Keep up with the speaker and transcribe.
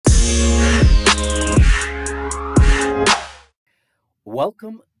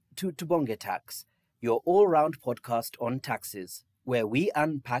Welcome to Tubonge Tax, your all-round podcast on taxes, where we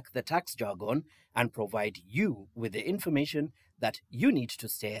unpack the tax jargon and provide you with the information that you need to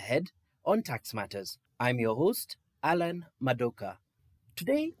stay ahead on tax matters. I'm your host, Alan Madoka.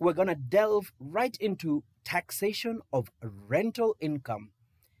 Today, we're going to delve right into taxation of rental income.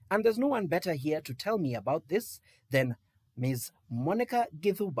 And there's no one better here to tell me about this than Ms. Monica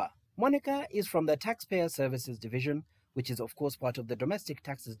Githuba. Monica is from the Taxpayer Services Division, which is of course part of the Domestic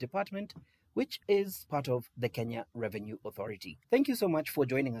Taxes Department, which is part of the Kenya Revenue Authority. Thank you so much for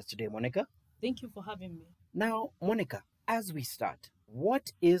joining us today, Monica. Thank you for having me. Now, Monica, as we start,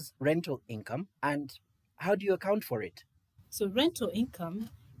 what is rental income and how do you account for it? So rental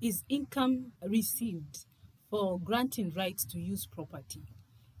income is income received for granting rights to use property.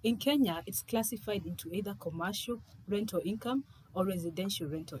 In Kenya, it's classified into either commercial rental income or residential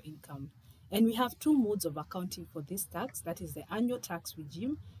rental income. And we have two modes of accounting for this tax, that is the annual tax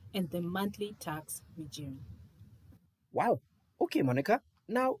regime and the monthly tax regime. Wow. Okay, Monica.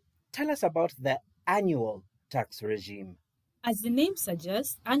 Now, tell us about the annual tax regime. As the name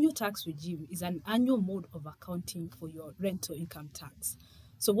suggests, annual tax regime is an annual mode of accounting for your rental income tax.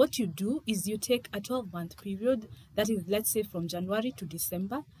 So what you do is you take a 12-month period, that is, let's say from January to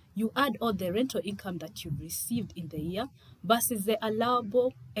December, you add all the rental income that you've received in the year versus the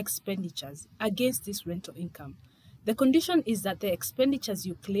allowable expenditures against this rental income. The condition is that the expenditures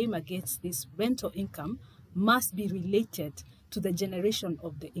you claim against this rental income must be related to the generation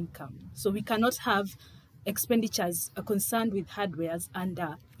of the income. So we cannot have expenditures concerned with hardwares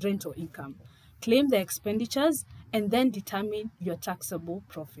under rental income. Claim the expenditures and then determine your taxable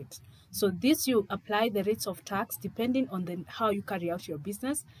profit. So this, you apply the rates of tax depending on how you carry out your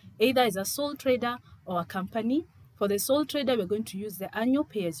business, either as a sole trader or a company. For the sole trader, we're going to use the annual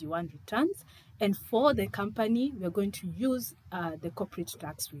pay-as-you-earn returns, and for the company, we're going to use the corporate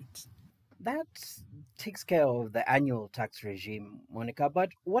tax rate. That takes care of the annual tax regime, Monica, but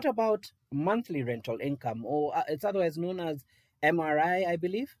what about monthly rental income, or it's otherwise known as MRI, I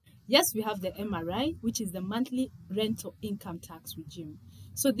believe? Yes, we have the MRI, which is the monthly rental income tax regime.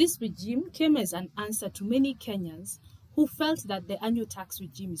 So this regime came as an answer to many Kenyans who felt that the annual tax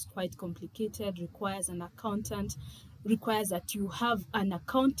regime is quite complicated, requires an accountant, requires that you have an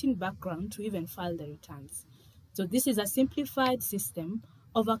accounting background to even file the returns. So this is a simplified system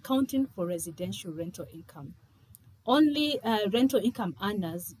of accounting for residential rental income. Only rental income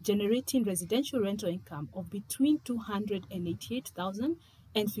earners generating residential rental income of between 288,000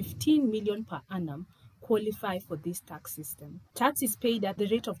 and 15 million per annum qualify for this tax system. Tax is paid at the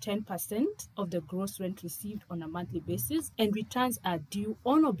rate of 10% of the gross rent received on a monthly basis, and returns are due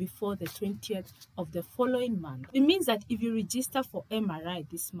on or before the 20th of the following month. It means that if you register for MRI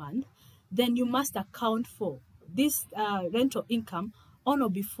this month, then you must account for this rental income on or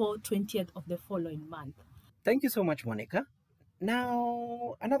before 20th of the following month. Thank you so much, Monica.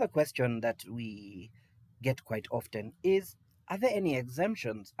 Now, another question that we get quite often is, are there any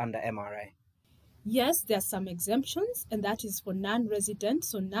exemptions under MRI? Yes, there are some exemptions, and that is for non-residents.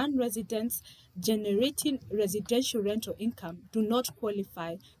 So non-residents generating residential rental income do not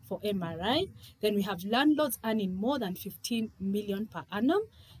qualify for MRI. Then we have landlords earning more than 15 million per annum.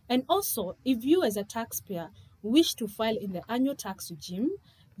 And also, if you as a taxpayer wish to file in the annual tax regime,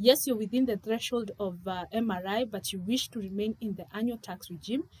 yes, you're within the threshold of MRI, but you wish to remain in the annual tax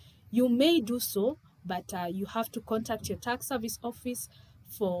regime, you may do so, but you have to contact your tax service office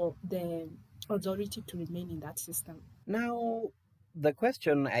for the authority to remain in that system. Now, the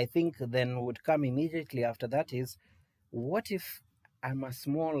question I think then would come immediately after that is, what if I'm a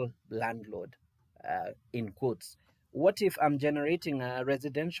small landlord, in quotes? What if I'm generating a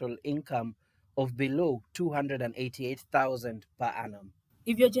residential income of below 288,000 per annum?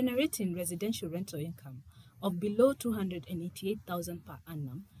 If you're generating residential rental income of below 288,000 per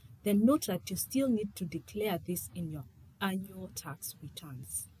annum, then note that you still need to declare this in your annual tax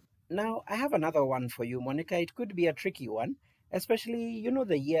returns. Now, I have another one for you, Monica. It could be a tricky one, especially,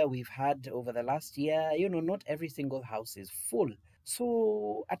 the year we've had over the last year. Not every single house is full.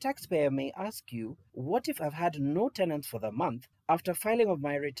 So a taxpayer may ask you, what if I've had no tenants for the month after filing of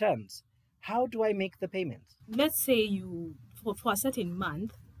my returns? How do I make the payments? Let's say for a certain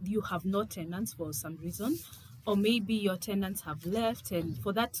month, you have no tenants for some reason, or maybe your tenants have left and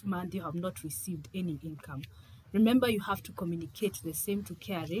for that month you have not received any income. Remember, you have to communicate the same to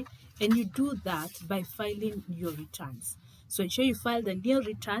KRA, and you do that by filing your returns. So ensure you file the nil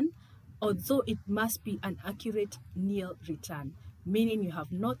return, although it must be an accurate nil return, meaning you have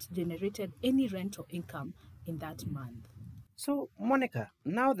not generated any rental income in that month. So, Monica,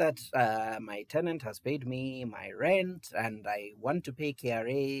 now that my tenant has paid me my rent and I want to pay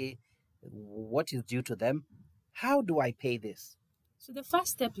KRA what is due to them, how do I pay this? So the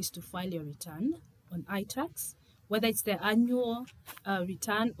first step is to file your return on iTax, whether it's the annual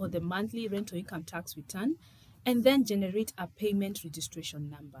return or the monthly rental income tax return, and then generate a payment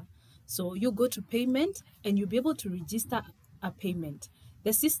registration number. So you go to payment and you'll be able to register a payment.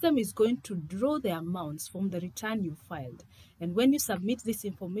 The system is going to draw the amounts from the return you filed. And when you submit this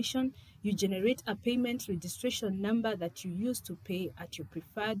information, you generate a payment registration number that you use to pay at your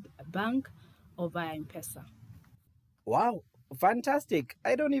preferred bank or via M-Pesa. Wow, fantastic.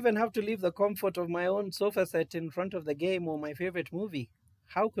 I don't even have to leave the comfort of my own sofa set in front of the game or my favorite movie.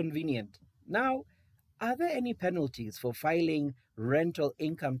 How convenient. Now, are there any penalties for filing rental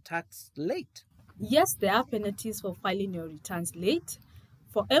income tax late? Yes, there are penalties for filing your returns late.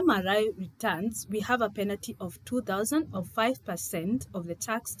 For MRI returns, we have a penalty of 2,000 or 5% of the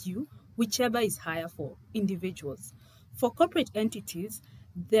tax due, whichever is higher for individuals. For corporate entities,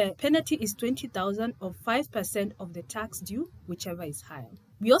 the penalty is 20,000 or 5% of the tax due, whichever is higher.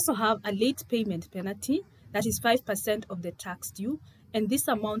 We also have a late payment penalty that is 5% of the tax due, and this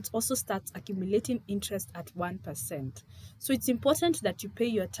amount also starts accumulating interest at 1%. So it's important that you pay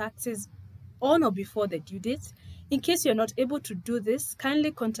your taxes on or before the due date. In case you're not able to do this,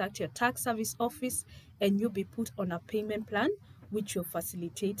 kindly contact your tax service office and you'll be put on a payment plan, which will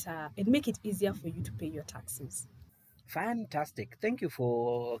facilitate and make it easier for you to pay your taxes. Fantastic. Thank you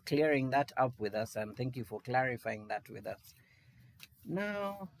for clearing that up with us, and thank you for clarifying that with us.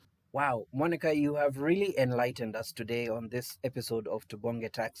 Now, wow, Monica, you have really enlightened us today on this episode of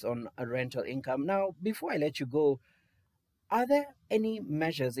Tubonge Tax on a rental income. Now, before I let you go, are there any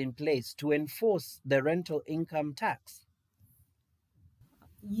measures in place to enforce the rental income tax?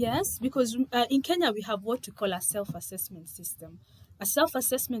 Yes, because in Kenya we have what we call a self-assessment system. A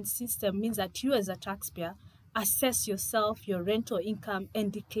self-assessment system means that you as a taxpayer assess yourself, your rental income,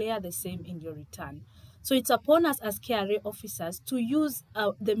 and declare the same in your return. So it's upon us as KRA officers to use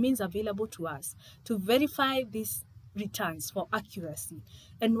the means available to us to verify these returns for accuracy.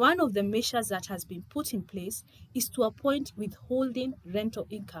 And one of the measures that has been put in place is to appoint withholding rental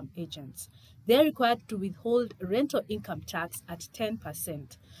income agents. They're required to withhold rental income tax at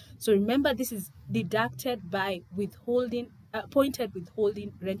 10%. So remember, this is deducted by appointed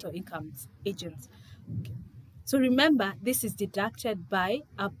withholding rental income agents. Okay. So remember, this is deducted by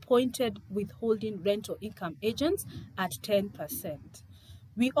appointed withholding rental income agents at 10%.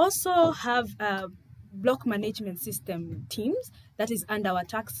 We also have block management system teams that is under our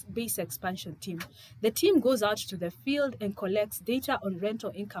tax base expansion team. The team goes out to the field and collects data on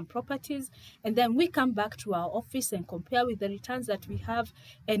rental income properties, and then we come back to our office and compare with the returns that we have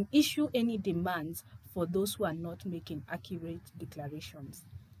and issue any demands for those who are not making accurate declarations.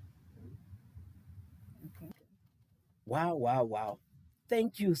 Okay. Wow.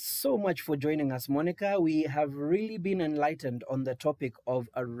 Thank you so much for joining us, Monica. We have really been enlightened on the topic of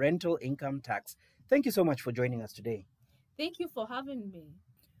a rental income tax. Thank you so much for joining us today. Thank you for having me.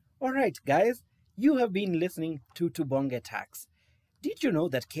 All right, guys, you have been listening to Tubonge Tax. Did you know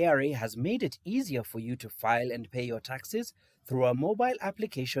that KRA has made it easier for you to file and pay your taxes through a mobile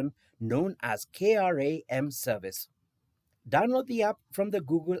application known as KRA M-Service? Download the app from the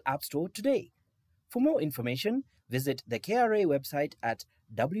Google App Store today. For more information, visit the KRA website at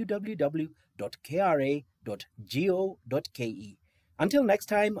www.kra.go.ke. Until next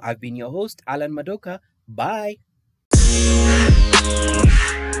time, I've been your host, Alan Madoka. Bye.